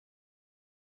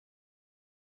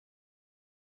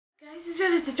Guys, it's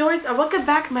Jana tutorials and welcome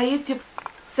back to my YouTube.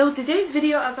 So today's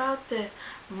video about the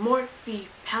Morphe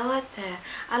palette.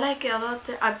 I like it a lot.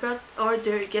 I brought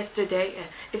order yesterday.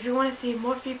 If you want to see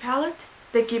Morphe palette,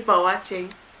 then keep on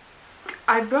watching.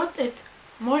 I brought it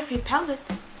Morphe palette.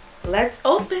 Let's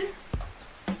open.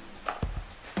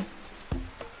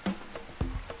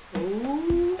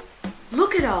 Ooh,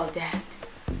 look at all that.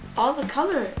 All the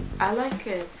color. I like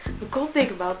it. The cool thing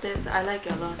about this, I like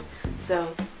it a lot.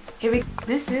 So here we go.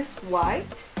 This is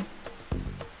white.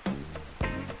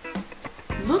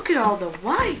 Look at all the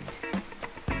white.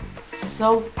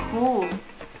 So cool.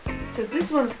 So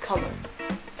this one's color.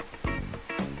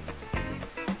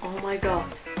 Oh my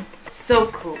god. So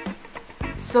cool.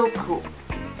 So cool.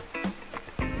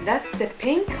 That's the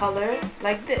pink color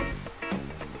like this.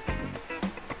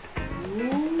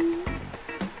 Ooh.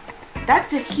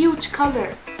 That's a huge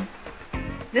color.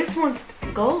 This one's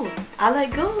gold. I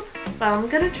like gold, but I'm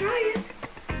gonna try it.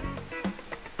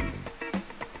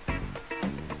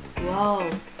 Wow.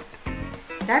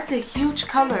 That's a huge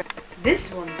color.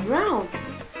 This one brown.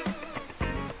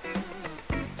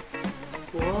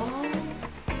 Whoa.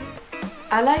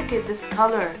 I like it, this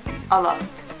color a lot.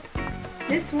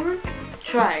 This one's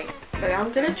try, but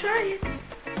I'm gonna try it.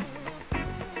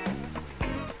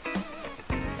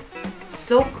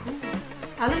 So cool.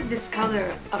 I like this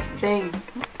color of thing.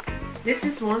 This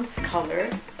is one's color.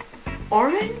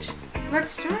 Orange.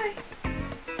 Let's try.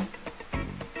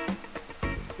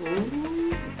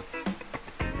 Ooh.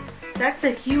 That's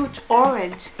a huge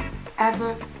orange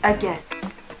ever again.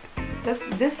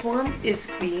 This one is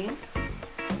green.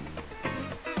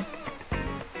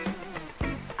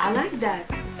 I like that,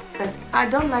 but I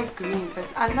don't like green,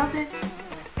 but I love it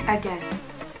again.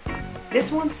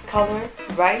 This one's color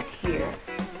right here.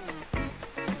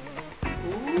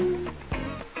 Ooh.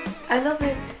 I love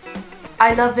it.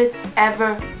 I love it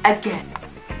ever again.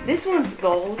 This one's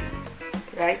gold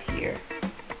right here.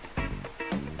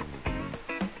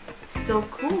 So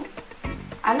cool.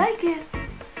 I like it.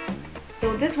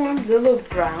 So this one's a little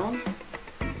brown.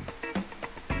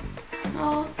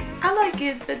 Oh, I like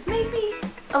it, but maybe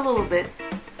a little bit.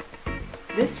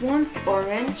 This one's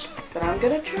orange, but I'm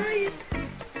gonna try it.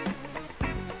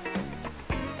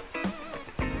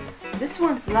 This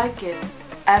one's like it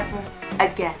ever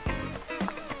again.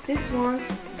 This one's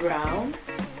brown.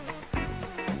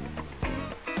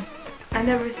 I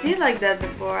never seen like that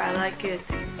before. I like it.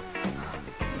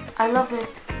 I love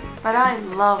it, but I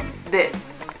love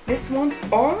this. This one's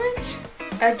orange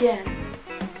again.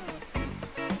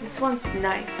 This one's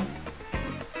nice,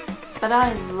 but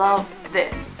I love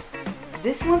this.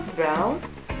 This one's brown.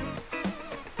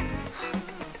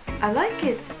 I like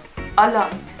it a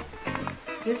lot.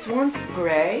 This one's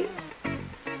gray.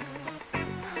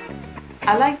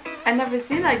 I never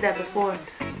seen like that before,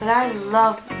 but I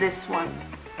love this one.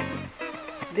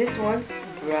 This one's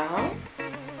brown.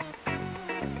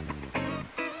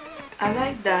 I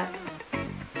like that.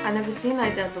 I never seen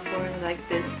like that before, like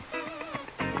this.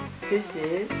 This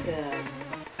is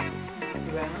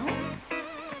brown.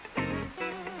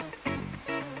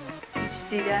 Did you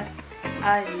see that?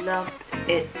 I loved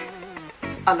it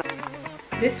a lot.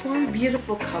 This one,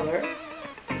 beautiful color.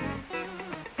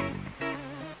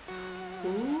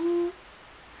 Ooh.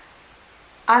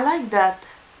 I like that.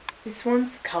 This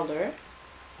one's color.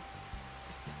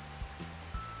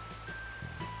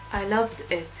 I loved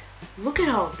it. Look at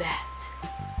all that.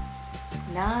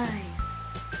 Nice.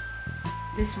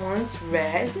 This one's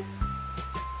red.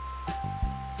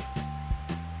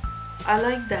 I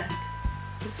like that.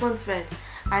 This one's red.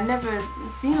 I never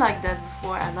seen like that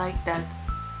before. I like that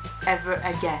ever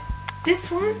again. This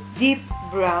one, deep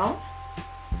brown.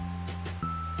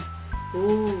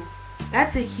 Ooh,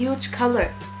 that's a huge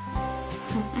color.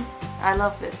 I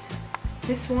love it.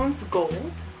 This one's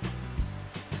gold.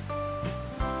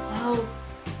 Wow,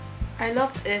 I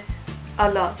loved it a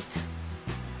lot.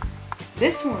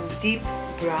 This one, deep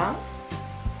brown.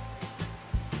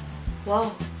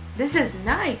 Wow, this is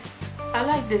nice. I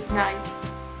like this nice.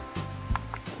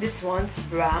 This one's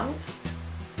brown.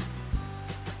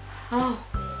 Oh,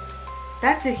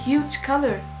 that's a huge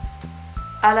color.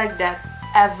 I like that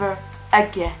ever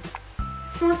again.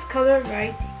 This one's color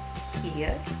right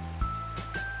here.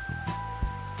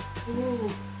 Ooh.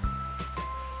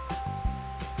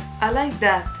 I like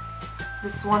that.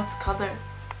 This one's color.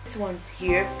 This one's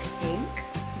here, pink,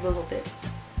 a little bit.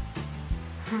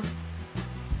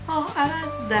 Oh, I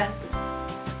like that.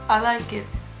 I like it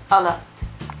a lot.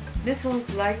 This one's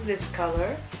like this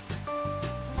color.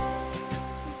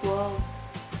 Whoa.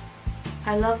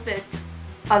 I love it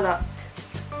a lot.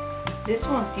 This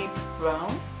one deep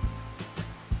brown.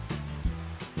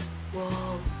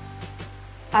 Whoa.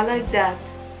 I like that.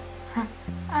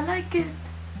 I like it.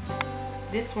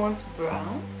 This one's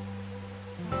brown.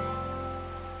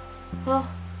 Oh,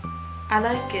 I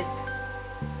like it.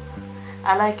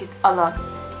 I like it a lot.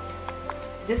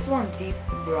 This one deep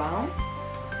brown.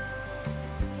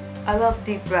 I love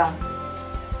deep brown.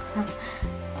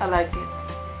 I like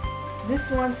it. This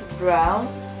one's brown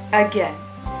again.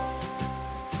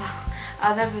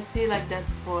 I never see like that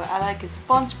before. I like it.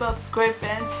 SpongeBob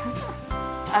SquarePants.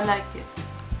 I like it.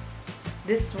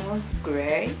 This one's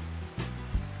gray.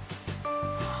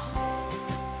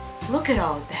 Look at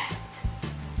all that.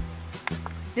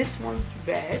 This one's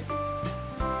red.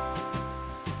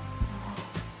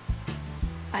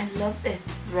 I love it.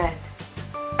 Red.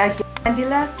 Again. And the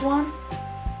last one,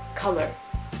 color.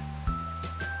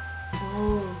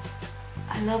 Oh,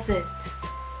 I love it.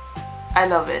 I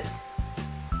love it.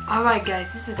 Alright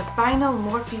guys, this is the final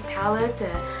Morphe palette.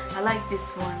 I like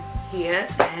this one here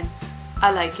and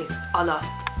I like it a lot.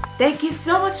 Thank you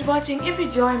so much for watching. If you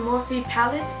enjoy Morphe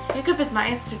palette, you can put my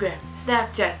Instagram,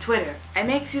 Snapchat, Twitter, and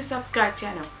make sure you subscribe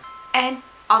channel. And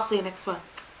I'll see you next one.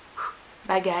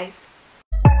 Bye guys.